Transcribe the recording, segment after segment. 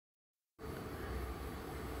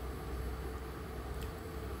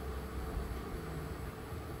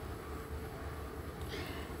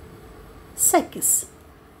Cycas.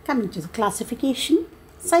 Coming to the classification,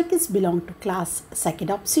 Cycas belong to class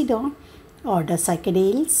Cycadopsida, order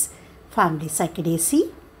Cycadales, family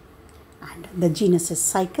Cycadaceae, and the genus is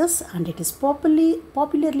Cycas, and it is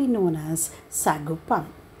popularly known as sago palm.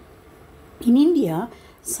 In India,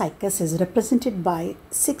 Cycas is represented by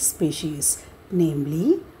 6 species,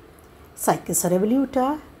 namely Cycas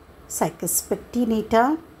revoluta, Cycas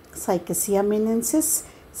pectinata, Cycas yemenensis,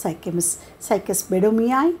 Cycas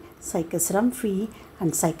bedomii, Cycas rumphii,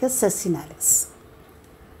 and Cycas cecinalis.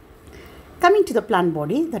 Coming to the plant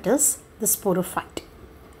body, that is the sporophyte.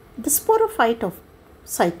 The sporophyte of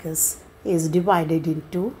Cycas is divided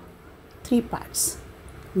into 3 parts,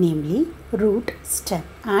 namely root, stem,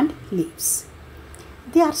 and leaves.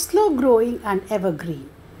 They are slow growing and evergreen.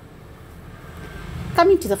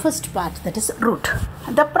 Coming to the first part, that is root.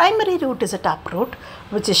 The primary root is a taproot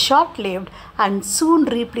which is short-lived and soon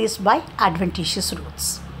replaced by adventitious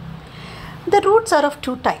roots. The roots are of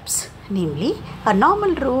 2 types, namely a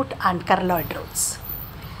normal root and coralloid roots.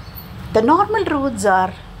 The normal roots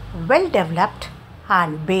are well developed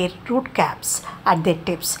and bear root caps at their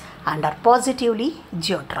tips and are positively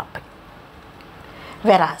geotropic.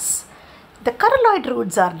 Whereas the coralloid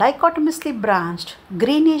roots are dichotomously branched,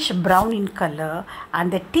 greenish brown in color,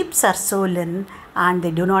 and the tips are swollen and they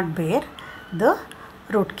do not bear the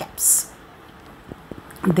root caps.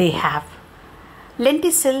 They have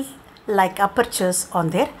lenticel-like apertures on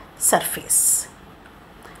their surface.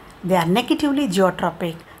 They are negatively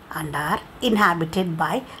geotropic and are inhabited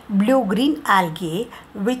by blue-green algae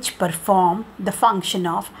which perform the function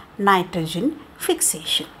of nitrogen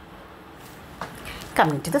fixation.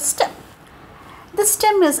 Coming to the stem. The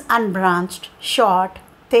stem is unbranched, short,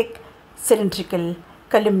 thick, cylindrical,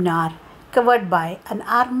 columnar, covered by an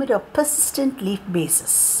armor of persistent leaf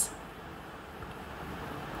bases.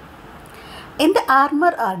 In the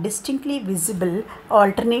armor are distinctly visible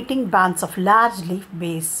alternating bands of large leaf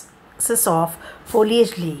bases of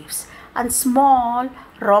foliage leaves and small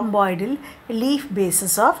rhomboidal leaf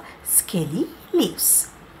bases of scaly leaves.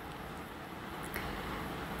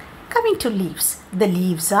 Coming to leaves, the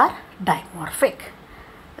leaves are dimorphic,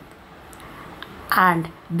 and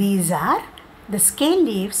these are the scale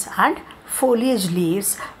leaves and foliage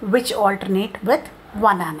leaves which alternate with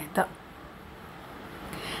one another.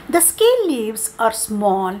 The scale leaves are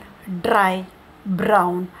small, dry,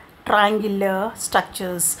 brown, triangular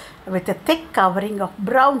structures with a thick covering of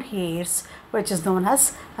brown hairs which is known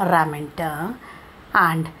as ramenta,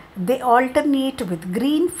 and they alternate with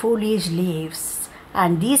green foliage leaves,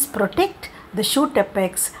 and these protect the shoot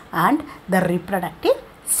apex and the reproductive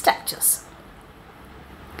structures.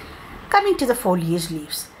 Coming to the foliage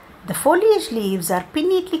leaves. The foliage leaves are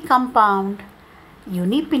pinnately compound,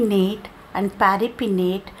 unipinnate and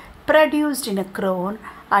peripinnate, produced in a crown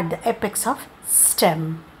at the apex of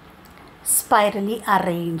stem, spirally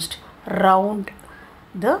arranged round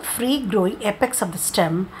the free-growing apex of the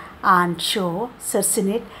stem, and show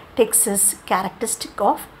circinate texture characteristic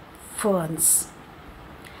of ferns.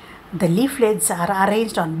 The leaflets are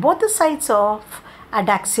arranged on both the sides of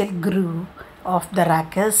adaxial groove of the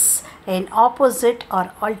rachis in opposite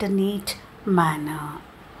or alternate manner.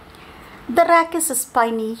 The rachis is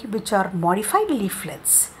spiny, which are modified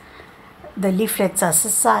leaflets. The leaflets are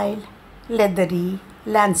sessile, leathery,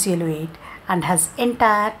 lanceolate, and has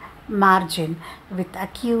entire margin with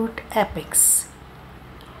acute apex.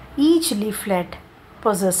 Each leaflet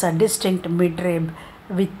possesses a distinct midrib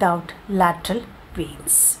without lateral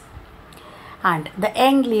veins, and the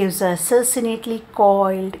young leaves are circinately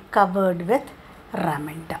coiled, covered with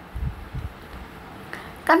ramenta.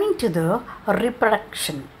 Coming to the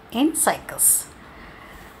reproduction in Cycas.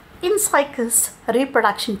 In Cycas,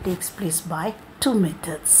 reproduction takes place by 2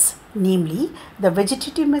 methods, namely the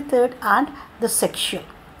vegetative method and the sexual.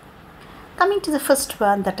 Coming to the first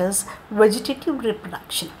one, that is vegetative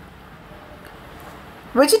reproduction.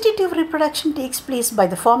 Vegetative reproduction takes place by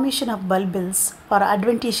the formation of bulbils or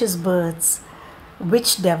adventitious buds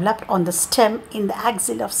which develop on the stem in the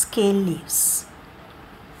axil of scale leaves.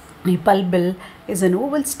 A bulbil is an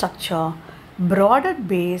oval structure, broad at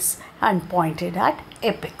base and pointed at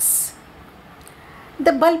apex.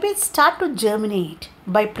 The bulbils start to germinate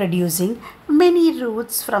by producing many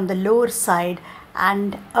roots from the lower side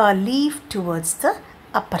and a leaf towards the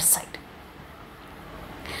upper side.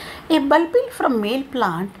 A bulbil from male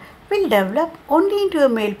plant will develop only into a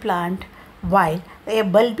male plant, while a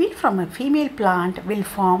bulbil from a female plant will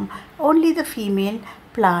form only the female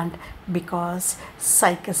plant because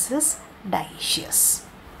Cycas is dioecious.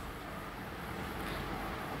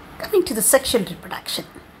 Coming to the sexual reproduction,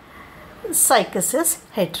 Cycas is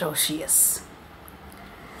heteroecious.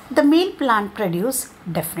 The male plant produce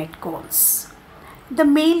definite cones. The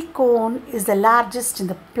male cone is the largest in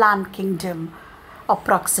the plant kingdom,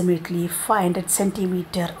 approximately 500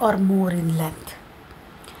 centimeter or more in length.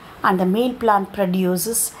 And the male plant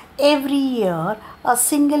produces every year a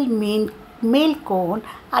single male cone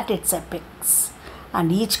at its apex,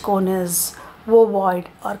 and each cone is ovoid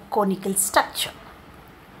or conical structure.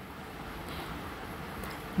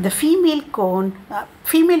 The female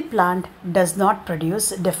plant does not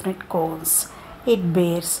produce definite cones. It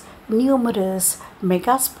bears numerous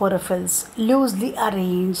megasporophylls loosely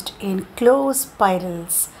arranged in close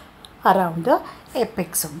spirals around the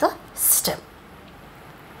apex of the stem.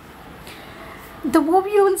 The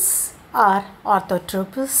ovules are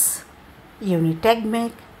orthotropous,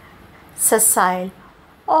 unitegmic, sessile,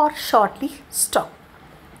 or shortly stalked.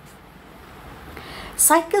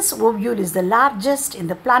 Cycas ovule is the largest in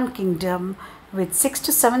the plant kingdom with 6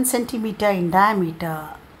 to 7 centimeter in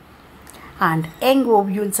diameter, and young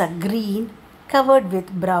ovules are green covered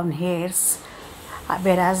with brown hairs,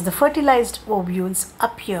 whereas the fertilized ovules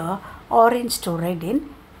appear orange to red in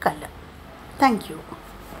color. Thank you.